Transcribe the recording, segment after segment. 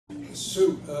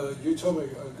Sue, you told me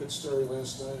a good story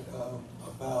last night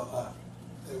about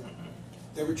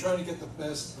they were trying to get the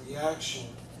best reaction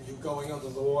for you going under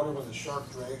the water when the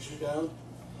shark drags you down.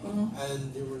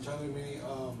 And you were telling me,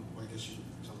 well, I guess you can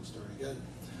tell the story again,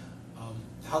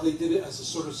 how they did it as a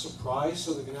sort of surprise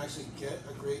so they can actually get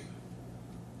a great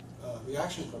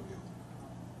reaction from you.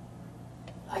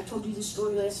 I told you the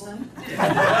story last night.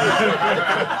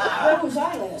 Where was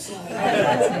I last night?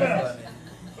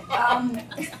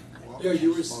 Yeah,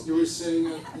 you were saying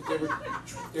that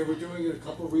they were doing a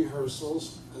couple of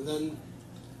rehearsals, and then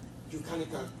you kind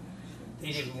of got.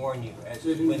 They didn't warn you.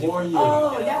 They didn't warn you.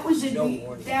 Oh, that was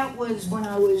that was when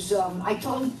I was. I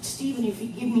told Stephen if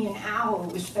he'd give me an hour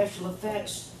with special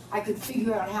effects, I could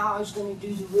figure out how I was going to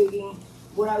do the rigging,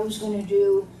 what I was going to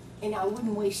do, and I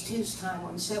wouldn't waste his time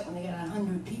on set when they got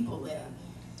 100 people there.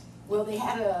 Well, they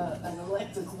had an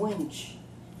electric winch,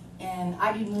 and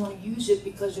I didn't want to use it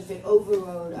because if it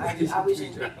overrode, I was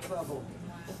in big trouble.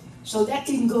 So that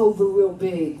didn't go over real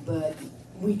big, but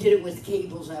we did it with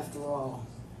cables after all.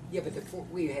 Yeah, but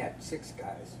we had 6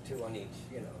 guys, 2 on each,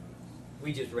 you know.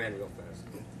 We just ran real fast.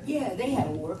 Yeah, they had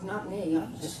to work, not me.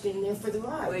 I'm just in there for the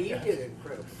ride. Well, you did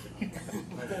incredible.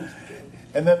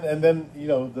 And then you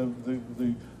know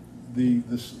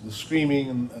the screaming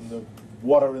and the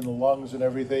water in the lungs and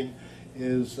everything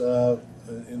is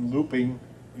in looping.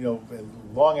 You know,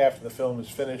 long after the film is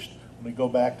finished, when we go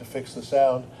back to fix the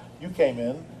sound, you came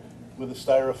in with a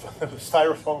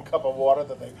styrofoam cup of water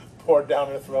that they poured down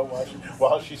her throat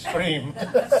while she screamed.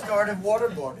 Started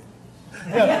waterboarding.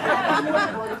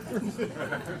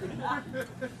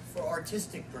 For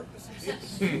artistic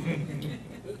purposes.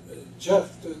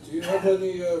 Jeff, do you have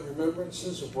any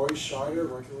remembrances of Roy Scheider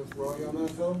working with Roy on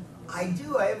that film? I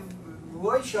do.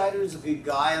 Roy Scheider is a good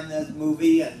guy on that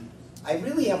movie, and I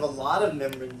really have a lot of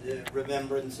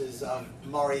remembrances of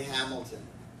Murray Hamilton,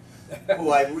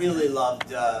 who I really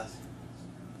loved.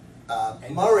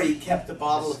 Murray kept a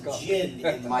bottle of gin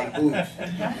in my boot.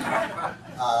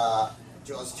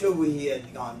 Jaws 2, he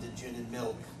had gone to gin and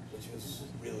milk, which was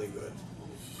really good.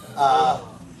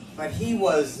 But he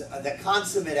was the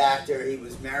consummate actor. He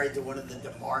was married to one of the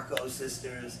DeMarco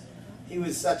sisters. He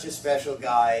was such a special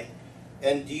guy.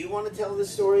 And do you want to tell the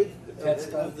story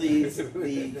of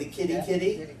the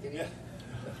kitty?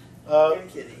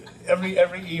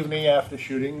 Every evening after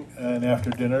shooting and after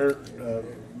dinner,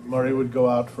 Murray would go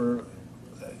out for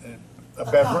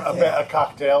a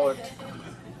cocktail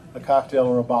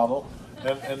or a bottle.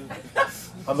 And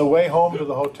on the way home to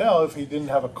the hotel, if he didn't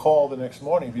have a call the next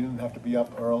morning, if he didn't have to be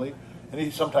up early,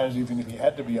 and sometimes even if he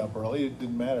had to be up early, it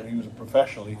didn't matter. He was a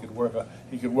professional. He could work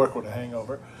with a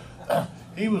hangover.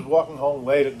 He was walking home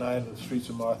late at night on the streets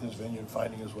of Martha's Vineyard,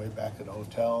 finding his way back to the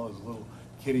hotel. There's a little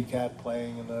kitty cat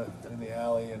playing in the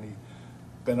alley, and he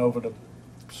bent over to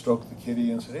stroke the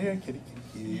kitty and said, "Hey, kitty, kitty,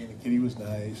 kitty," and the kitty was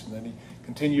nice. And then he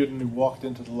continued and he walked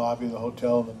into the lobby of the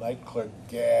hotel, and the night clerk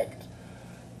gagged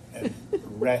and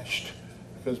wretched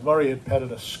because Murray had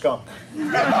petted a skunk.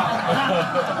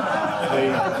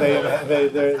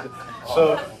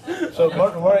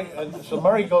 So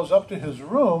Murray goes up to his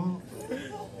room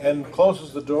and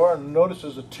closes the door and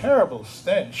notices a terrible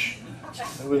stench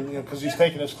because he's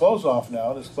taking his clothes off now,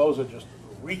 and his clothes are just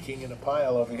reeking in a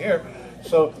pile over here.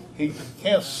 So he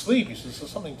can't sleep. He says, "There's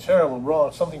something terribly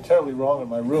wrong in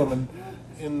my room." And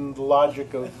in the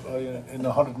logic of, in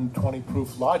 120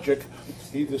 proof logic,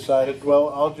 he decided, well,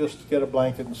 I'll just get a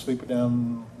blanket and sleep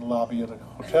down in the lobby of the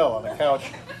hotel on a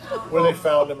couch, where they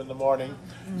found him in the morning,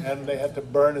 and they had to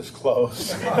burn his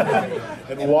clothes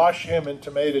and wash him in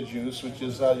tomato juice, which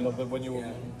is, when you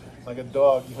were like a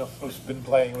dog, who's been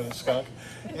playing with a skunk.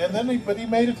 And then but he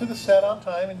made it to the set on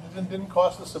time, and it didn't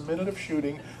cost us a minute of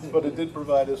shooting, but it did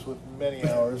provide us with many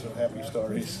hours of happy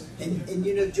stories. And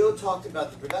Joe talked about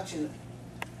the production.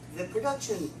 The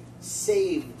production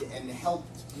saved and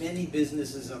helped many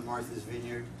businesses on Martha's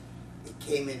Vineyard. It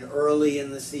came in early in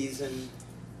the season,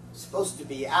 supposed to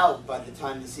be out by the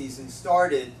time the season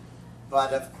started,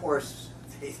 but of course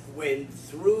they went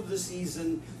through the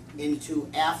season into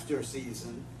after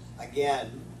season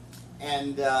again,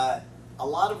 and a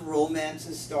lot of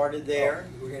romances started there.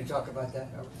 We're going to talk about that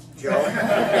now. Joe?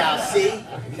 Now see,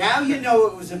 now you know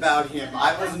it was about him.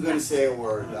 I wasn't going to say a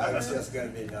word. I was just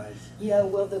going to be nice. Yeah,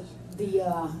 well,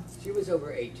 she was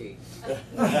over 18.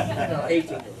 No,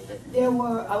 18. There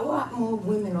were a lot more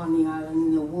women on the island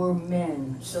than there were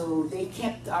men, so they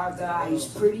kept our guys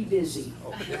pretty busy.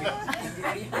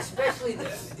 Especially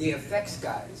the effects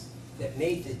guys that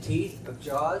made the teeth of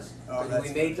Jaws.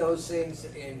 We made those things,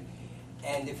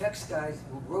 and the effects guys,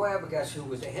 Roy Abergash, who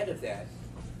was ahead of that,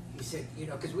 he said,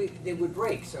 because they would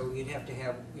break, so you'd have to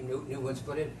have new ones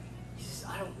put in. He says,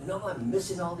 I don't know, I'm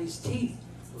missing all these teeth.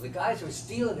 Well, the guys were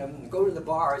stealing them and go to the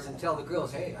bars and tell the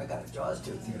girls, hey, I got a Jaws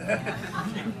tooth here.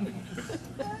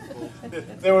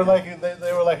 They were like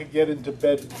a get into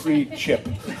bed free chip.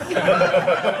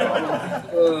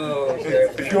 Oh,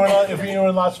 If you were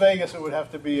in Las Vegas, it would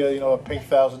have to be a pink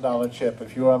 $1,000 chip.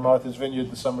 If you were on Martha's Vineyard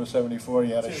the summer of '74,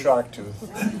 you had a shark tooth.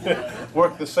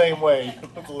 Worked the same way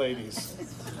with the ladies.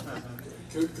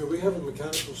 Could we have a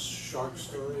mechanical shark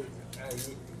story?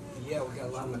 Yeah, we got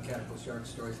a lot of mechanical shark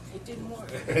stories. It didn't work.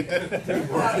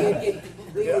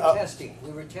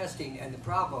 We were testing, and the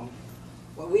problem,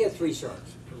 well, we had 3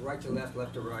 sharks, right to left,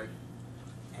 left to right,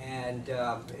 and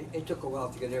it took a while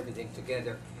to get everything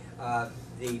together.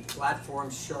 The platform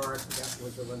shark, that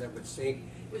was the one that would sink.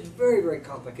 It was very, very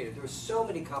complicated. There were so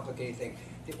many complicated things.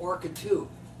 The Orca 2,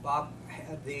 Bob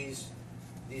had these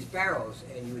barrels,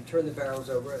 and you would turn the barrels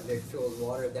over, and they'd fill with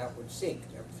water, that would sink.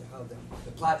 That was how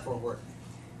the platform worked.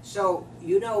 So,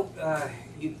 you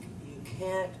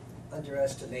can't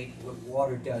underestimate what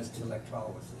water does to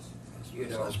electrolysis.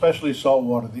 Especially salt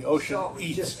water. The ocean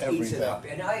eats just everything. Eats it up.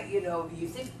 And you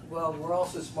think, well, we're all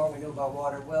so smart, we know about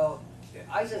water. Well,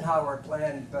 Eisenhower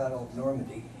planned Battle of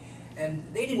Normandy, and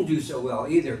they didn't do so well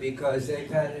either because they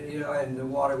kind of, and the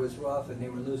water was rough and they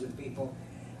were losing people.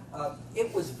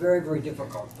 It was very, very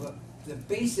difficult. But the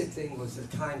basic thing was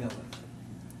the time element.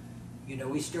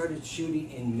 We started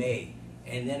shooting in May.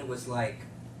 And then it was like,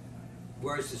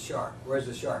 where's the shark? Where's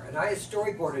the shark? And I had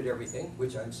storyboarded everything,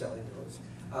 which I'm selling those.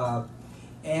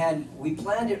 And we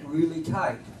planned it really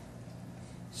tight.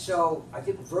 So I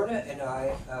think Verna and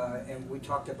I, and we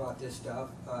talked about this stuff.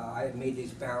 I had made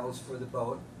these barrels for the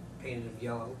boat, painted them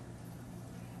yellow.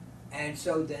 And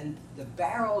so then the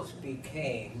barrels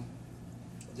became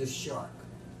the shark.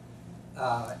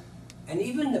 And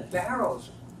even the barrels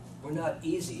were not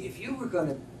easy. If you were going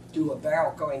to do a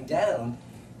barrel going down,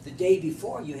 the day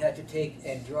before you had to take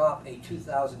and drop a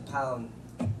 2,000-pound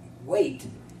weight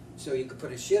so you could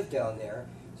put a shiv down there.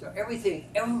 So everything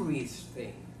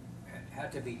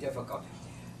had to be difficult.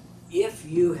 If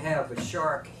you have a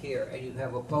shark here and you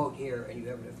have a boat here and you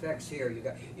have an effects here,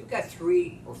 you've got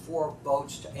 3 or 4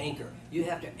 boats to anchor. You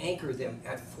have to anchor them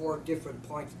at 4 different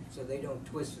points so they don't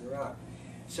twist around.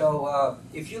 So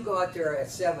if you go out there at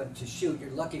 7 to shoot, you're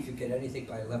lucky if you get anything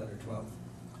by 11 or 12.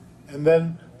 And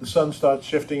then the sun starts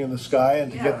shifting in the sky,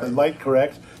 and to get the light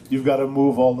correct, you've got to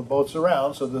move all the boats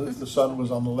around. So if the sun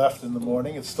was on the left in the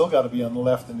morning, it's still got to be on the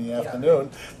left in the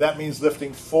afternoon. That means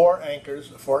lifting 4 anchors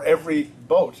for every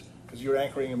boat, because you're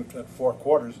anchoring them at 4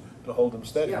 quarters to hold them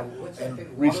steady. Yeah, what's that big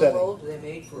resetting. water world they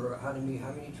made for how many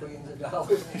trillions of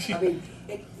dollars? I mean,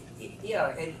 and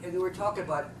they were talking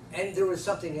about, and there was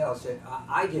something else that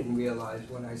I didn't realize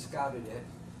when I scouted it,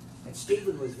 and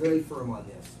Stephen was very firm on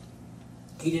this.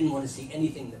 He didn't want to see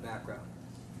anything in the background.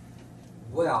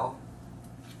 Well,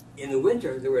 in the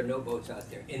winter, there were no boats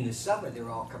out there. In the summer, they were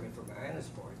all coming from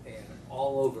Johannesburg and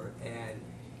all over.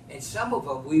 And some of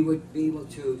them, we would be able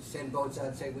to send boats out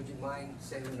and say, would you mind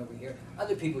sending over here?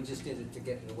 Other people just did it to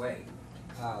get in the way.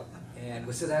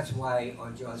 So that's why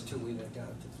on Jaws 2, we went down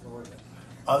to Florida.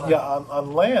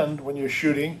 On land, when you're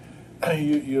shooting,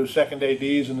 your second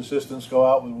ADs and assistants go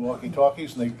out with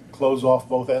walkie-talkies, and they close off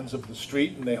both ends of the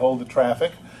street, and they hold the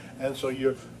traffic. And so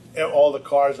all the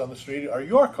cars on the street are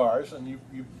your cars, and you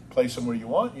place them where you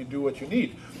want, you do what you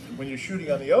need. When you're shooting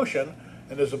on the ocean,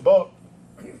 and there's a boat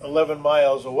 11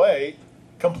 miles away,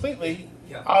 completely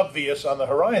obvious on the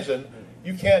horizon,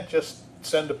 you can't just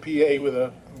send a PA with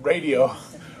a radio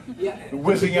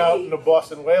whizzing out in a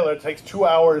Boston whaler. It takes 2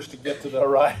 hours to get to the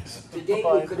horizon. Today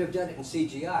we could have done it in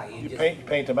CGI. You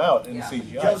paint them out in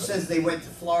CGI. Joe says they went to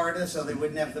Florida so they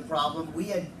wouldn't have the problem. We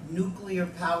had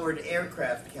nuclear-powered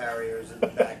aircraft carriers in the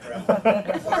background.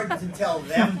 It's hard to tell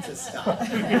them to stop.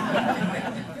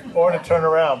 Or to turn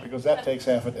around, because that takes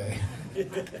half a day.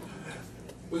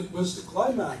 Was the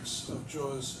climax of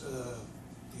Jaws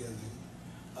the ending?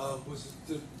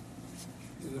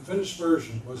 In the finished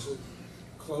version, was it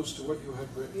close to what you had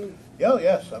written? Yeah,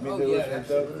 yes. I mean,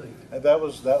 absolutely. That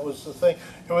was the thing.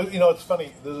 It was, it's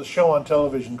funny. There's a show on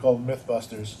television called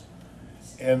Mythbusters,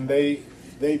 and they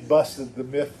busted the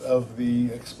myth of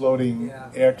the exploding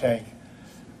air tank,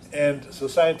 and so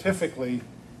scientifically,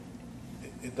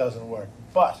 it doesn't work.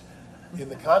 But in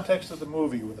the context of the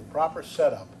movie, with a proper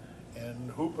setup,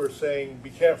 and Hooper saying, "Be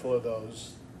careful of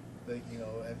those,"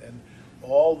 and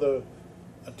all the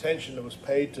attention that was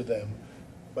paid to them.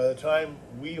 By the time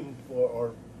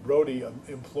or Brody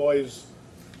employs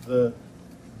the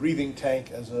breathing tank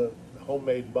as a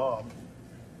homemade bomb,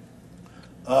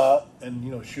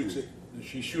 and shoots it,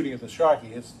 she's shooting at the shark. He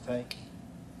hits the tank.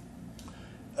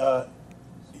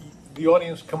 the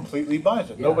audience completely buys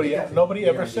it. Yeah, nobody yeah,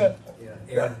 ever said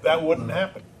yeah. that wouldn't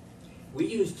happen. We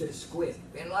used squid.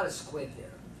 We had a lot of squid there.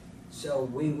 So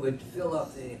we would fill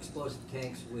up the explosive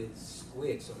tanks with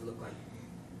squid, so it looked like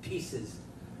pieces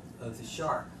of the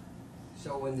shark.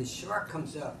 So when the shark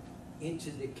comes up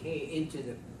into the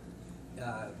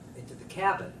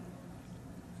cabin,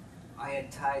 I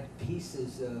had tied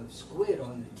pieces of squid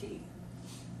on the teeth.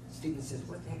 Stephen says,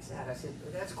 "What the heck's that?" I said,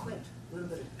 "Oh, that's Quint. A little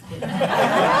bit of Quint."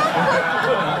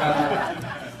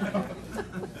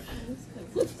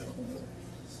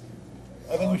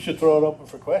 I think we should throw it open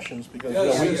for questions because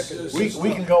Yes,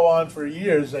 we can go on for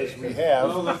years as we have.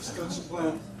 Well, that's a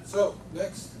plan. So,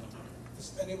 next,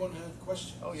 does anyone have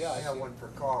questions? Oh yeah, I have one for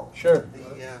Carl. Sure.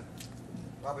 The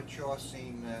Robert Shaw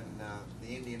scene in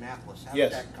the Indianapolis, how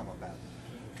Yes. did that come about?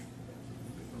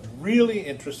 Really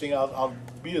interesting. I'll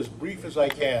be as brief as I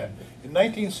can. In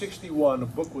 1961, a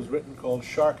book was written called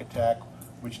Shark Attack,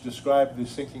 which described the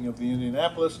sinking of the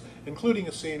Indianapolis, including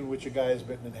a scene in which a guy is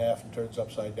bitten in half and turns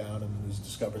upside down and is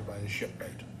discovered by his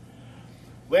shipmate.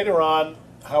 Later on,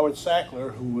 Howard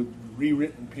Sackler, who had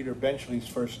rewritten Peter Benchley's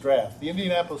first draft. The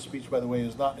Indianapolis speech, by the way,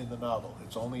 is not in the novel.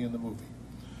 It's only in the movie.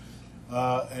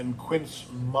 And Quint's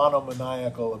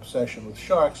monomaniacal obsession with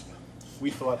sharks, we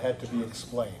thought had to be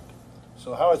explained.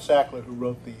 So Howard Sackler, who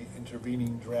wrote the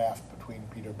intervening draft between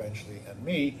Peter Benchley and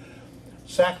me,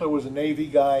 Sackler was a Navy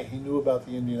guy. He knew about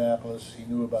the Indianapolis. He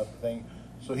knew about the thing.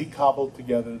 So he cobbled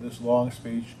together this long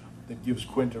speech that gives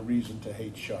Quint a reason to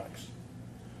hate sharks.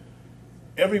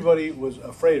 Everybody was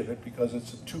afraid of it because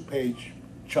it's a 2-page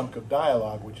chunk of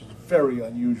dialogue, which is very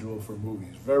unusual for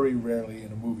movies. Very rarely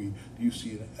in a movie do you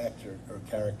see an actor or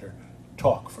character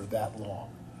talk for that long.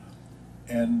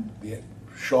 And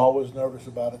Shaw was nervous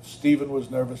about it. Stephen was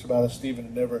nervous about it. Stephen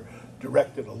had never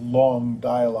directed a long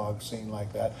dialogue scene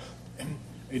like that.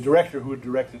 A director who had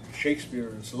directed Shakespeare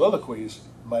and soliloquies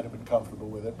might have been comfortable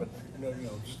with it, but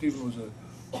Stephen was a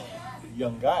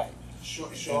young guy.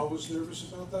 Shaw was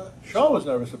nervous about that? Shaw was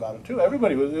nervous about it too.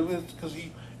 Everybody was, because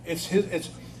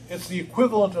it's the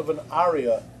equivalent of an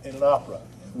aria in an opera,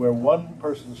 where one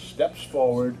person steps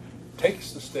forward,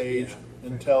 takes the stage,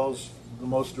 and tells the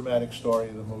most dramatic story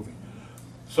of the movie.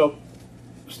 So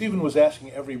Stephen was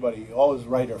asking everybody, all his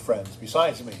writer friends,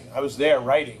 besides me. I was there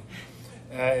writing,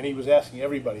 and he was asking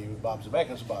everybody, Bob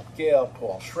Zemeckis, Bob Gale,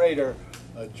 Paul Schrader,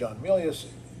 John Milius,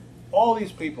 all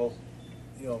these people,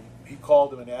 he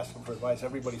called them and asked them for advice.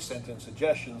 Everybody sent in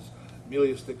suggestions.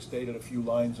 Milius dictated a few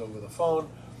lines over the phone,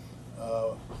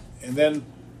 and then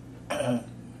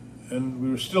and we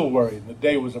were still worried. The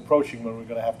day was approaching when we were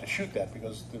going to have to shoot that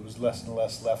because there was less and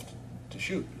less left to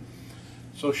shoot.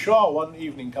 So Shaw one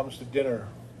evening comes to dinner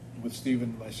with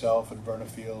Stephen, myself, and Verna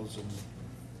Fields and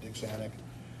Dick Zanuck,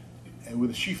 and with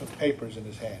a sheaf of papers in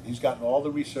his hand. He's gotten all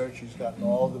the research, he's gotten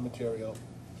all the material,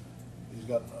 he's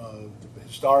got the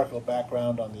historical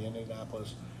background on the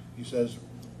Indianapolis. He says,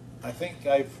 "I think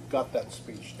I've got that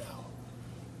speech now."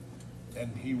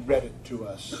 And he read it to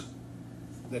us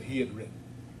that he had written,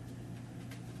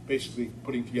 basically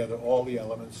putting together all the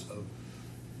elements of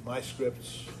my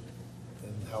scripts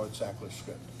and Howard Sackler's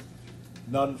script.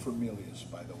 None from Milius,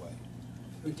 by the way.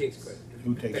 Who takes credit?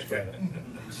 Who takes credit.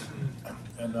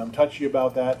 And I'm touchy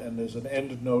about that, and there's an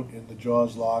end note in the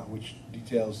Jaws log which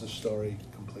details the story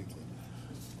completely.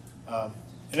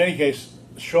 In any case,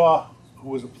 Shaw, who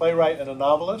was a playwright and a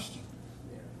novelist,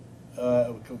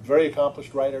 a very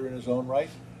accomplished writer in his own right,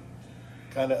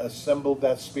 kind of assembled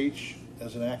that speech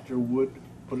as an actor would,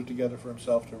 put it together for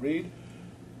himself to read.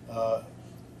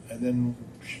 And then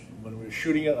when we were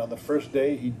shooting it on the first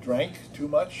day, he drank too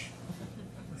much.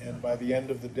 And by the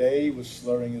end of the day, he was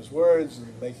slurring his words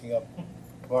and making up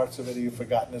parts of it. He had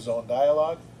forgotten his own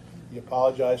dialogue. He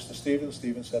apologized to Stephen.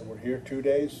 Stephen said, "We're here 2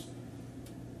 days.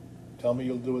 Tell me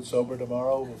you'll do it sober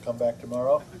tomorrow. We'll come back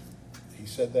tomorrow." He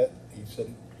said that. He said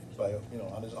it by,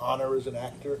 on his honor as an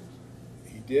actor.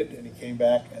 He did, and he came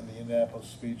back, and the Indianapolis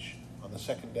speech on the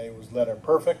second day was letter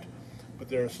perfect. But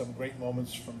there are some great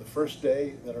moments from the first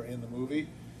day that are in the movie.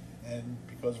 And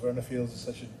because Verna Fields is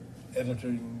such an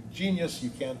editing genius,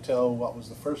 you can't tell what was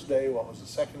the first day, what was the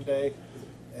second day.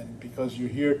 And because you're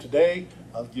here today,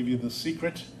 I'll give you the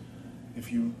secret.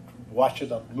 If you watch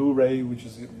it on Blu-ray, which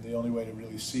is the only way to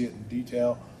really see it in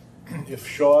detail, if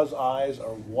Shaw's eyes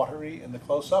are watery in the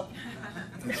close-up,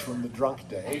 it's from the drunk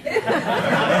day.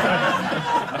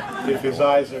 If his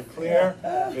eyes are clear,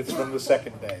 it's from the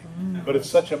second day. But it's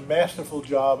such a masterful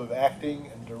job of acting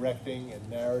and directing and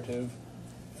narrative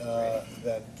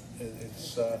that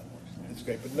it's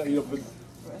great. But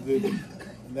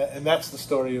and that's the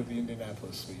story of the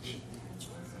Indianapolis speech.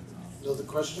 Another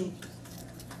question?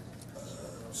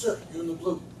 Sir, you're in the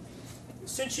blue.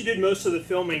 since you did most of the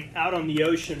filming out on the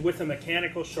ocean with a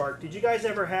mechanical shark, did you guys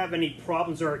ever have any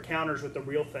problems or encounters with the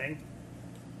real thing?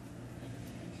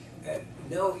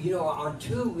 No, you know, on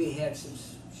 2 we had some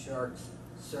sharks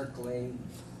circling,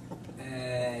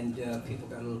 and people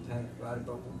got a little panicked about it,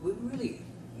 but we really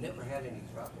never had any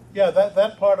trouble. Yeah,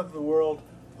 that part of the world,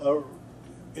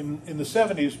 in the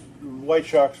 70s, white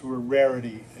sharks were a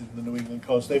rarity in the New England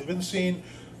coast. They've been seen.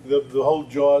 The whole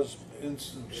Jaws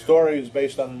story is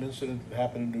based on an incident that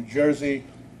happened in New Jersey,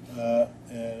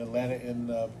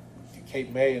 in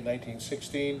Cape May in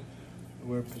 1916,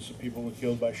 where some people were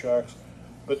killed by sharks.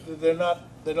 But they're not.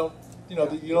 They don't. You know,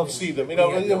 you don't see them. You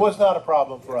know, it was not a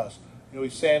problem for us. You know, we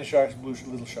sand sharks,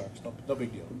 little sharks, no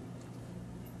big deal.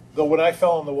 Though when I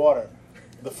fell in the water,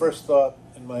 the first thought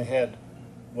in my head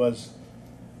was,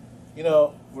 you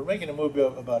know, we're making a movie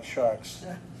about sharks.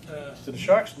 Do the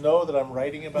sharks know that I'm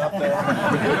writing about them?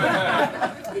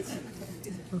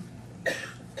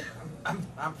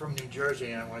 I'm from New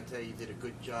Jersey, and I want to tell you, you did a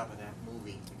good job in that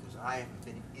movie, because I have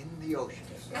been in the ocean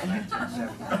since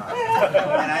 1975.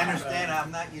 And I understand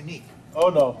I'm not unique. Oh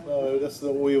no,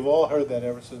 we've all heard that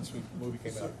ever since the movie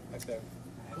came out. Like that.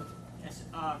 Yes,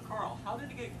 Carl, how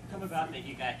did it come about that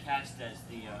you got cast as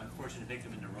the unfortunate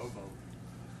victim in the rowboat?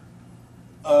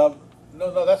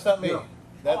 No, that's not me.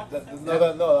 No.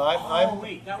 I'm.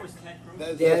 Wait, that was Ted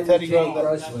Grossman. That's Teddy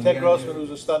Grossman. Ted Grossman, who's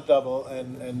a stunt double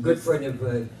and good friend of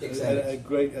Dick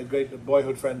Zanuck. A great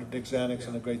boyhood friend of Dick Zanuck's,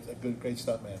 and a great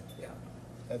stunt man. Yeah.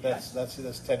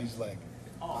 That's Teddy's leg.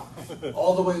 Oh.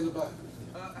 All the way in the back.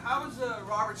 How was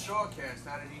Robert Shaw cast?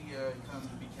 How did he come to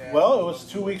be cast? Well, it was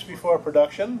 2 weeks before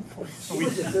production. He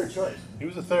was the third choice. He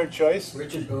was the third choice.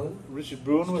 Richard Boone. Richard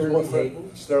Boone was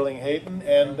Sterling Hayden,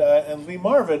 and Lee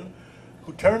Marvin,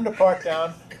 who turned the part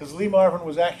down because Lee Marvin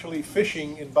was actually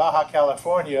fishing in Baja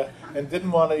California and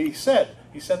didn't want to. He sent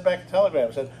back a telegram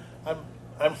and said,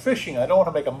 I'm fishing. I don't want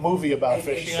to make a movie about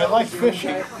fishing. I like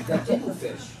fishing. That didn't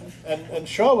fish. And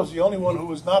Shaw was the only one who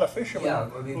was not a fisherman. Yeah,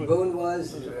 I mean, Boone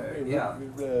was,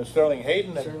 Sterling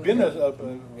Hayden had been a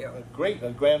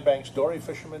Grand Banks dory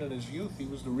fisherman in his youth. He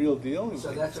was the real deal.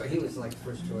 So that's why he was like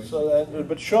first choice. So,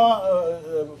 but Shaw,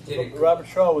 Robert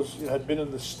Shaw had been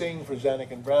in the Sting for Zanuck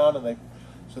and Brown, and they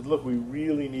said, "Look, we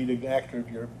really need an actor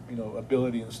of your,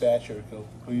 ability and stature. So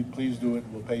please do it.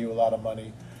 We'll pay you a lot of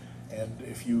money, and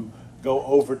if you go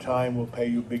overtime, we'll pay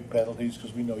you big penalties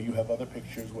because we know you have other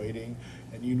pictures waiting,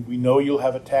 and we know you'll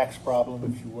have a tax problem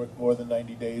if you work more than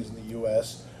 90 days in the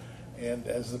U.S." And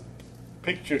as the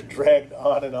picture dragged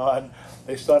on,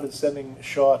 they started sending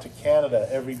Shaw to Canada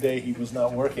every day he was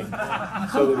not working,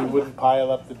 so that he wouldn't pile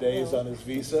up the days on his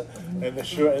visa. And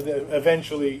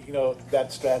eventually,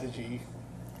 that strategy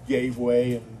gave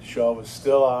way, and Shaw was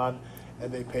still on,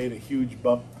 and they paid a huge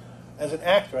bump. As an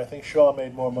actor, I think Shaw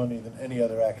made more money than any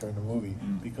other actor in the movie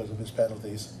because of his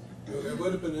penalties. It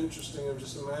would have been interesting. I'm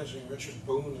just imagining Richard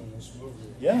Boone in this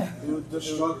movie. Yeah. The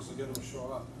struggles to get him to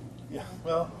show up. Yeah,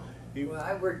 well... Well,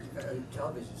 I worked a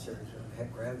television series with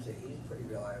Heck Ramsey. He's a pretty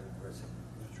reliable person.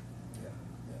 Yeah.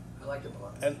 I liked him a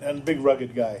lot. And big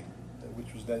rugged guy,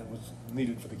 which was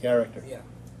needed for the character. Yeah.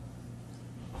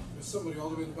 There's somebody all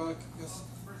the way in the back, yes?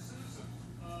 For Susan,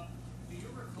 do you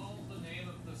recall the name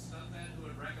of the stuntman who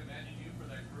had recommended you for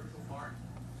that crucial part?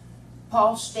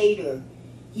 Paul Stater.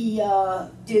 He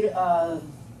did,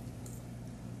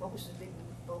 what was the big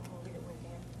boat movie that went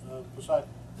down?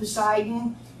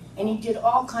 Poseidon. And he did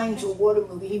all kinds of water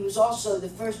movies. He was also the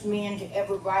first man to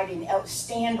ever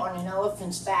stand on an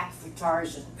elephant's back for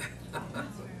Tarzan.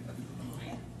 Time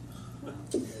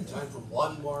for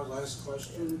one more last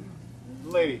question.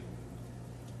 Lady.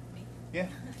 Yeah.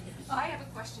 I have a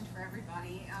question for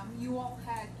everybody. You all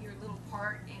had your little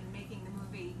part in making the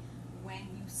movie. When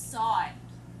you saw it,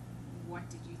 what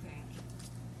did you think?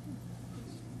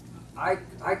 I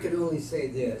could only say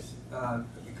this,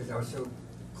 because I was so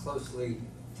closely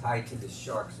tied to the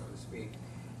shark, so to speak,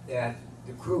 that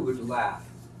the crew would laugh.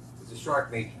 The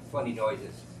shark made funny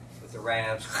noises with the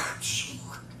rams,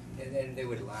 and then they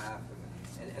would laugh.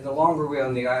 And the longer we were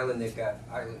on the island, they got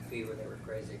island fever, they were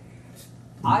crazy.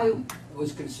 I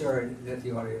was concerned that the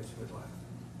audience would laugh.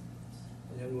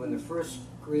 And then when the first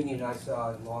screening I saw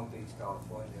in Long Beach,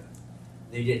 California,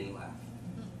 they didn't laugh.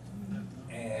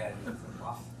 And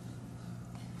wow.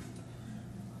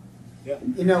 Yeah.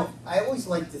 I always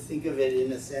like to think of it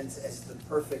in a sense as the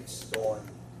perfect storm.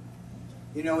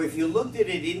 If you looked at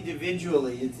it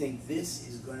individually, you'd think this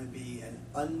is going to be an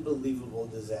unbelievable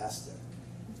disaster.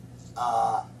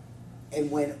 And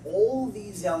when all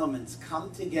these elements come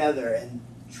together, and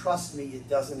trust me, it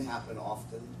doesn't happen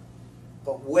often,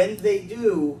 but when they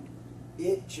do,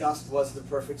 it just was the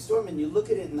perfect storm. And you look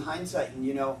at it in hindsight, and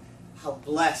how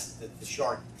blessed that the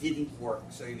shark didn't work,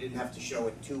 so you didn't have to show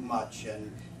it too much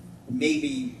and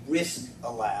maybe risk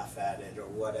a laugh at it or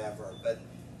whatever. But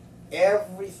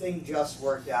everything just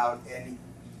worked out, and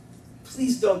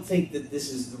please don't think that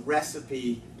this is the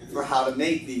recipe for how to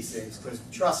make these things, because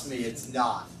trust me, it's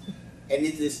not. And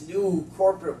in this new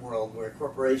corporate world where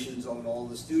corporations own all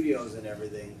the studios and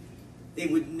everything, they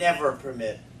would never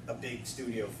permit a big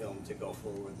studio film to go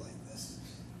forward like this.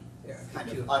 Yeah, Kind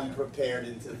of unprepared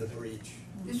into the breach.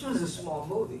 This was a small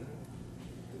movie.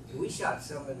 We shot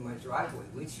some in my driveway.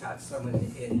 We shot some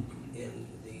in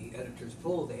the editor's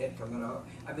pool they had coming out.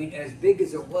 I mean, as big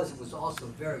as it was also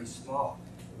very small.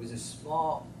 It was a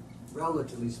small,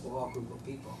 relatively small group of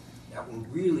people that were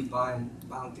really bound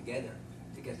together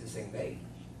to get this thing made.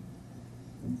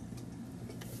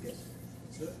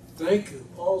 Thank you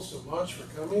all so much for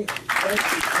coming. Thank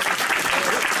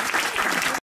you.